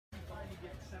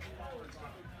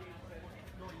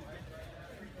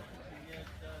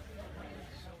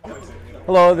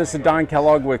Hello, this is Don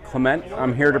Kellogg with Clement.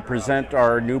 I'm here to present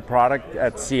our new product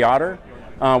at Sea Otter.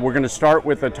 We're going to start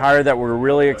with a tire that we're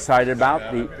really excited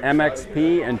about, the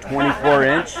MXP and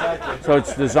 24-inch. So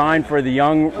it's designed for the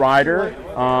young rider.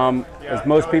 As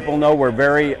most people know, we're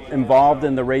very involved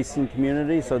in the racing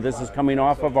community. So this is coming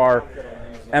off of our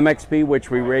MXP,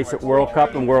 which we race at World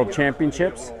Cup and World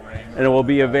Championships. And it will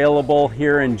be available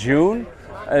here in June.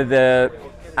 The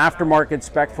aftermarket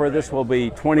spec for this will be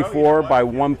 24 by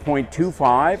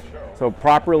 1.25, so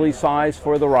properly sized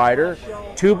for the rider,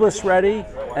 tubeless ready,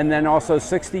 and then also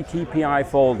 60 TPI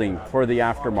folding for the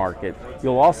aftermarket.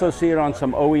 You'll also see it on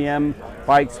some OEM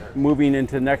bikes moving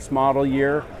into next model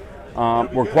year.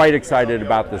 We're quite excited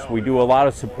about this. We do a lot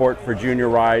of support for junior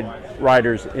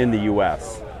riders in the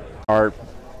US. Our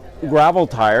gravel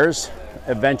tires,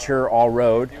 Adventure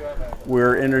All-Road,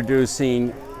 we're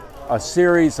introducing a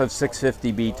series of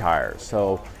 650B tires.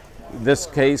 So in this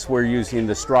case we're using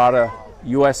the Strata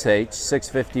USH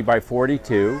 650 by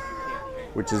 42,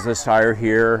 which is this tire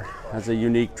here, has a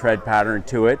unique tread pattern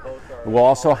to it. We'll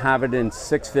also have it in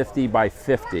 650 by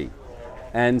 50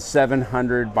 and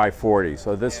 700 by 40.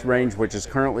 So this range, which is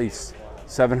currently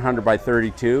 700 by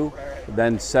 32,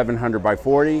 then 700 by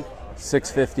 40,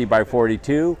 650 by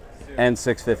 42, and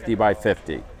 650 by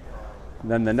 50.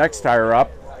 Then the next tire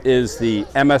up is the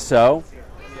MSO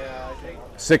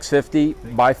 650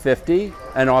 by 50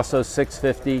 and also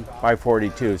 650 by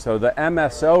 42. So the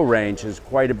MSO range is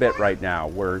quite a bit right now.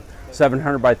 We're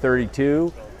 700 by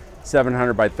 32,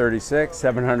 700 by 36,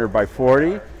 700 by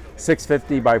 40,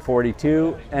 650 by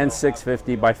 42, and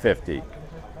 650 by 50.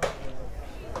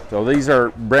 So these are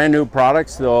brand new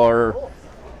products.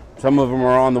 Some of them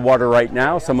are on the water right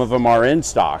now, some of them are in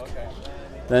stock.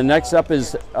 The next up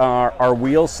is our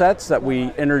wheel sets that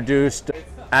we introduced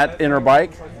at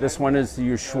Interbike. This one is the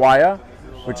Ushuaia,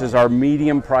 which is our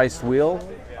medium priced wheel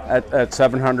at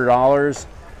 $700.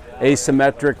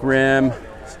 Asymmetric rim,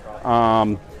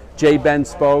 J-bend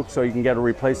spoke, so you can get a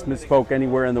replacement spoke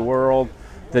anywhere in the world.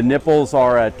 The nipples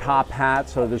are a top hat,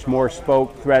 so there's more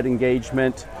spoke thread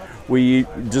engagement. We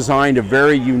designed a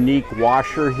very unique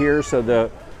washer here, so the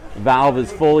valve is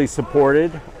fully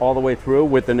supported all the way through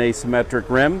with an asymmetric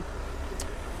rim.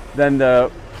 Then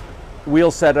the wheel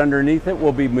set underneath it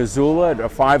will be Missoula at a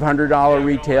 $500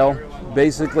 retail.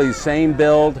 Basically same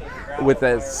build with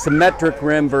a symmetric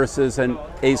rim versus an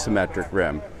asymmetric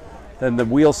rim. Then the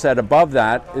wheel set above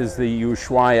that is the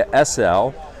Ushuaia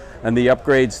SL, and the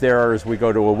upgrades there are as we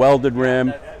go to a welded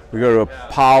rim, we go to a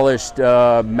polished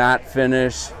matte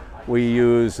finish, we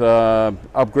use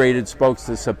upgraded spokes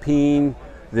to Sapine.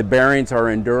 The bearings are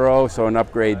Enduro, so an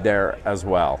upgrade there as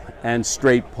well. And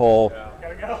straight pull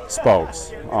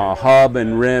spokes. Hub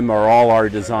and rim are all our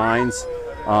designs.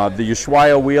 The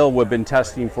Ushuaia wheel we've been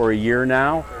testing for a year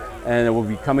now, and it will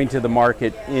be coming to the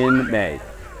market in May.